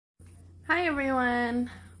Hi everyone!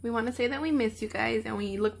 We want to say that we miss you guys and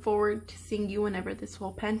we look forward to seeing you whenever this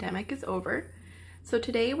whole pandemic is over. So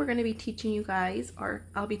today we're going to be teaching you guys, or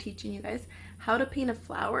I'll be teaching you guys, how to paint a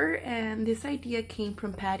flower, and this idea came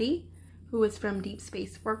from Patty, who is from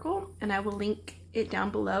Deepspacesparkle, and I will link it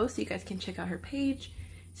down below so you guys can check out her page.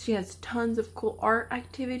 She has tons of cool art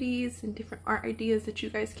activities and different art ideas that you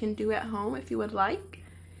guys can do at home if you would like.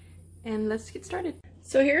 And let's get started.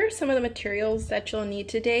 So here are some of the materials that you'll need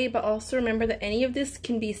today, but also remember that any of this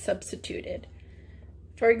can be substituted.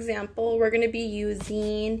 For example, we're going to be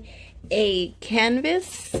using a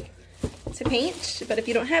canvas to paint, but if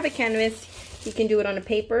you don't have a canvas, you can do it on a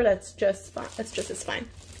paper. That's just fine. That's just as fine.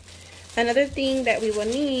 Another thing that we will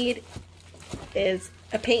need is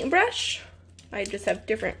a paintbrush. I just have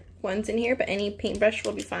different ones in here, but any paintbrush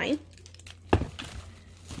will be fine.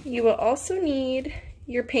 You will also need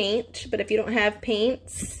your paint, but if you don't have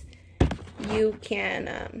paints, you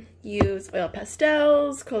can use oil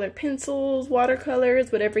pastels, colored pencils,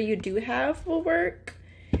 watercolors, whatever you do have will work.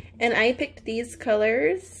 And I picked these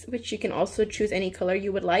colors, which you can also choose any color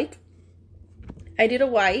you would like. I did a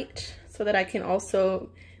white so that I can also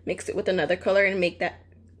mix it with another color and make that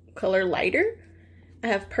color lighter. I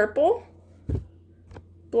have purple,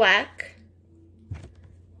 black,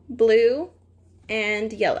 blue,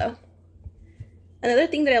 and yellow. Another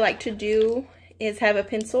thing that I like to do is have a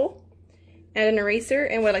pencil and an eraser,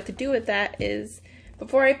 and what I like to do with that is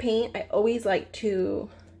before I paint, I always like to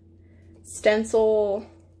stencil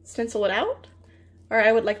it out, or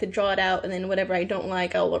I would like to draw it out, and then whatever I don't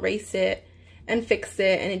like, I'll erase it and fix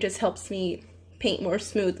it, and it just helps me paint more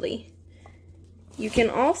smoothly. You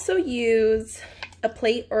can also use a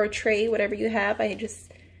plate or a tray, whatever you have. I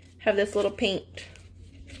just have this little paint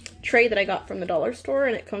tray that I got from the dollar store,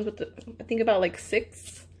 and it comes with I think about like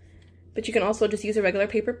 6, but you can also just use a regular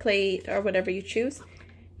paper plate or whatever you choose.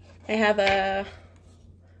 I have a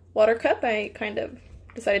water cup. I kind of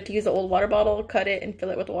decided to use an old water bottle, cut it and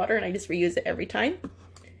fill it with water, and I just reuse it every time.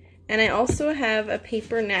 And I also have a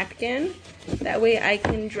paper napkin, that way I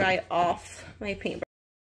can dry off my paintbrush.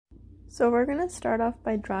 So we're going to start off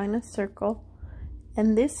by drawing a circle,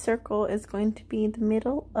 and this circle is going to be the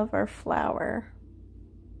middle of our flower.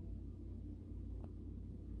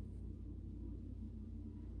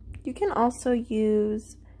 You can also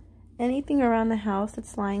use anything around the house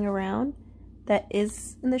that's lying around that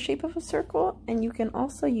is in the shape of a circle, and you can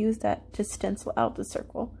also use that to stencil out the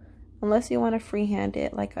circle, unless you want to freehand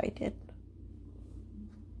it like I did.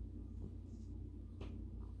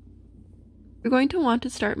 You're going to want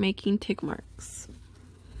to start making tick marks.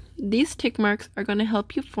 These tick marks are going to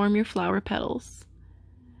help you form your flower petals.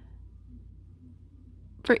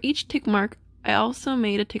 For each tick mark, I also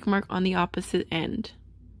made a tick mark on the opposite end.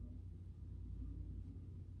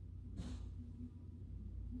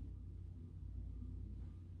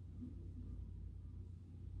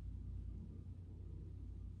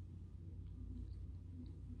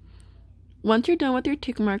 Once you're done with your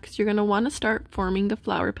tick marks, you're going to want to start forming the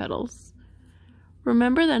flower petals.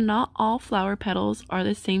 Remember that not all flower petals are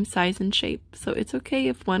the same size and shape, so it's okay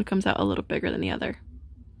if one comes out a little bigger than the other.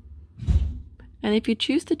 And if you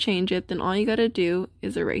choose to change it, then all you got to do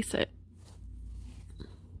is erase it.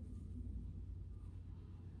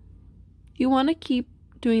 You want to keep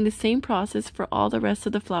doing the same process for all the rest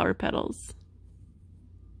of the flower petals.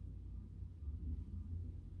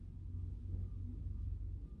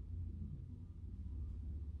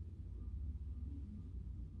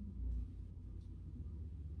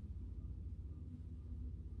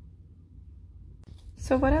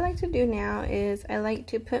 So what I like to do now is I like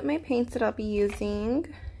to put my paints that I'll be using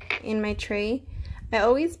in my tray. I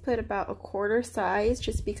always put about a quarter size,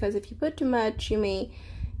 just because if you put too much, you may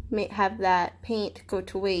have that paint go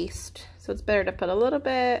to waste. So it's better to put a little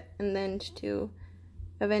bit and then to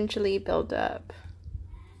eventually build up.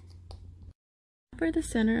 For the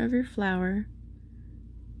center of your flower,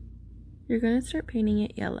 you're going to start painting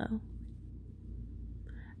it yellow.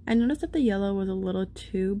 I noticed that the yellow was a little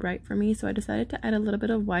too bright for me, so I decided to add a little bit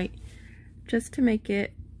of white just to make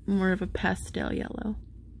it more of a pastel yellow.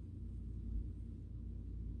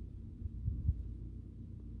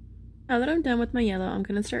 Now that I'm done with my yellow, I'm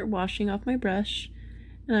going to start washing off my brush,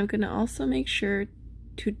 and I'm going to also make sure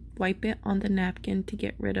to wipe it on the napkin to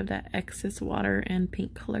get rid of that excess water and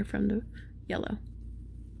paint color from the yellow.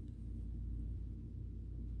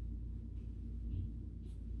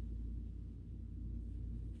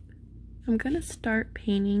 I'm going to start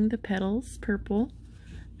painting the petals purple.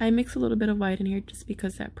 I mixed a little bit of white in here just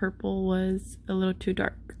because that purple was a little too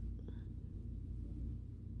dark.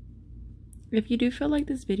 If you do feel like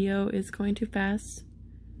this video is going too fast,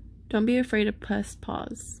 don't be afraid to press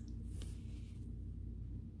pause.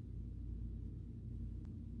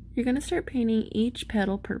 You're going to start painting each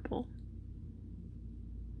petal purple.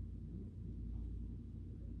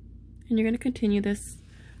 And you're going to continue this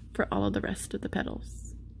for all of the rest of the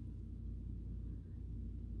petals.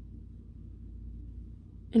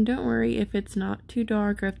 And don't worry if it's not too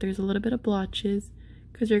dark or if there's a little bit of blotches,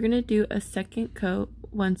 because you're going to do a second coat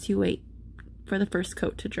once you wait for the first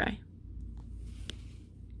coat to dry.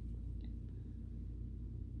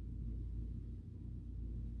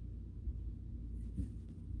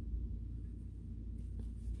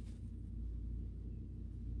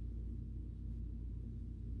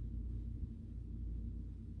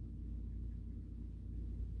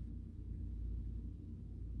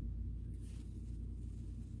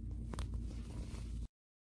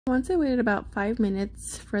 Once I waited about 5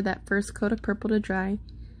 minutes for that first coat of purple to dry,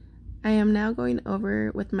 I am now going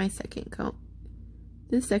over with my second coat.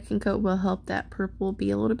 This second coat will help that purple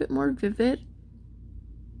be a little bit more vivid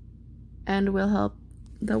and will help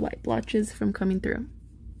the white blotches from coming through.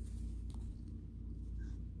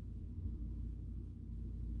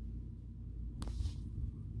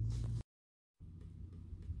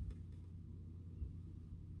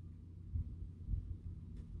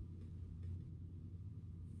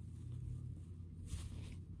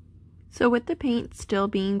 So with the paint still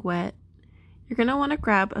being wet, you're going to want to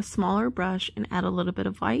grab a smaller brush and add a little bit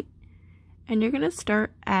of white. And you're going to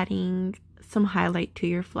start adding some highlight to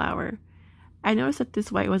your flower. I noticed that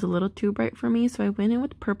this white was a little too bright for me, so I went in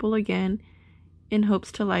with purple again in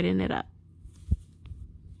hopes to lighten it up.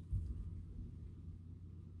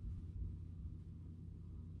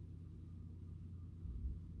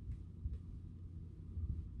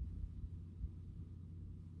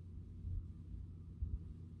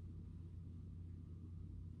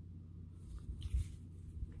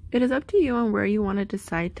 It is up to you on where you want to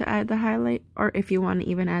decide to add the highlight, or if you want to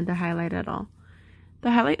even add the highlight at all.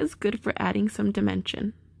 The highlight is good for adding some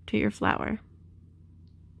dimension to your flower.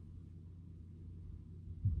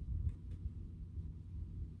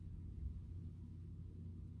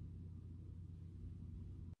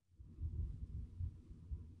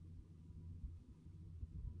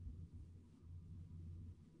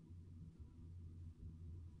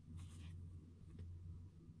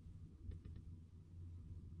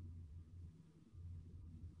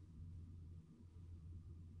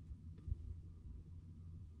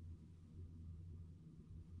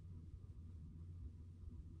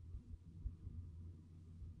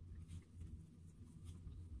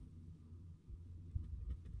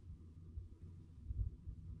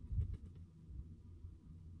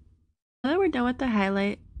 Now that we're done with the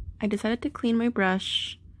highlight, I decided to clean my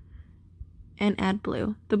brush and add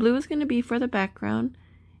blue. The blue is going to be for the background,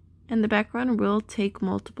 and the background will take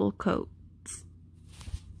multiple coats.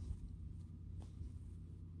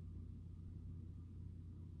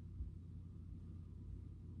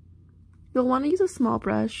 You'll want to use a small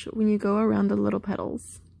brush when you go around the little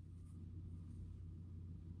petals.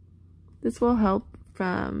 This will help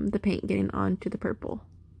from the paint getting onto the purple.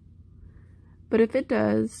 But if it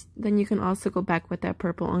does, then you can also go back with that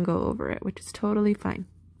purple and go over it, which is totally fine.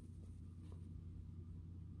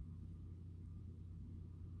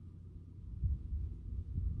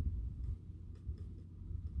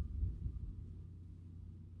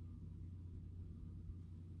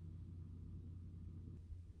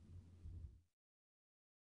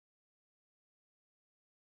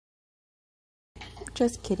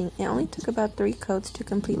 Just kidding, it only took about 3 coats to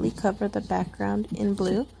completely cover the background in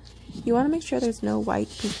blue. You want to make sure there's no white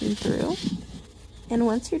peeking through. And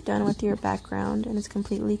once you're done with your background and it's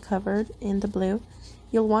completely covered in the blue,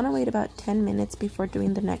 you'll want to wait about 10 minutes before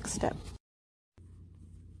doing the next step.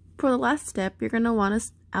 For the last step, you're going to want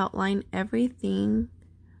to outline everything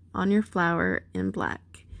on your flower in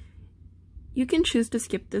black. You can choose to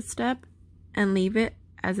skip this step and leave it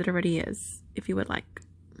as it already is, if you would like.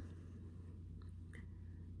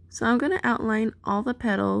 So I'm going to outline all the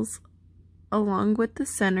petals along with the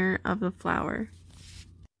center of the flower.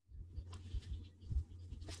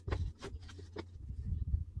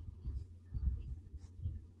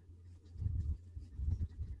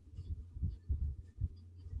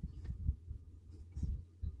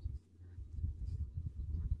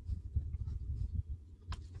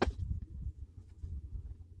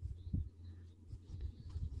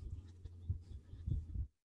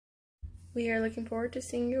 We are looking forward to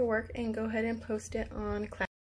seeing your work, and go ahead and post it on Craftsmart.